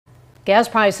Gas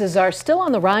prices are still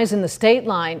on the rise in the state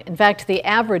line. In fact, the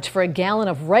average for a gallon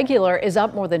of regular is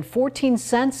up more than 14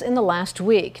 cents in the last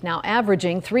week, now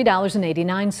averaging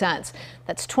 $3.89.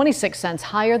 That's 26 cents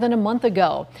higher than a month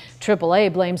ago.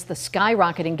 AAA blames the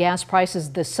skyrocketing gas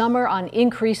prices this summer on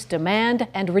increased demand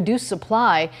and reduced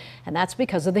supply, and that's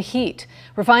because of the heat.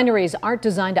 Refineries aren't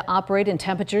designed to operate in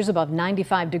temperatures above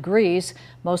 95 degrees.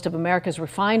 Most of America's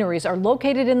refineries are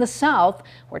located in the south,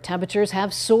 where temperatures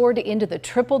have soared into the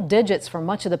triple digits for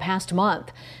much of the past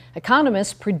month.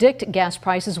 Economists predict gas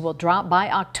prices will drop by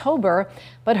October,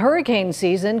 but hurricane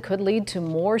season could lead to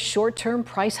more short-term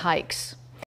price hikes.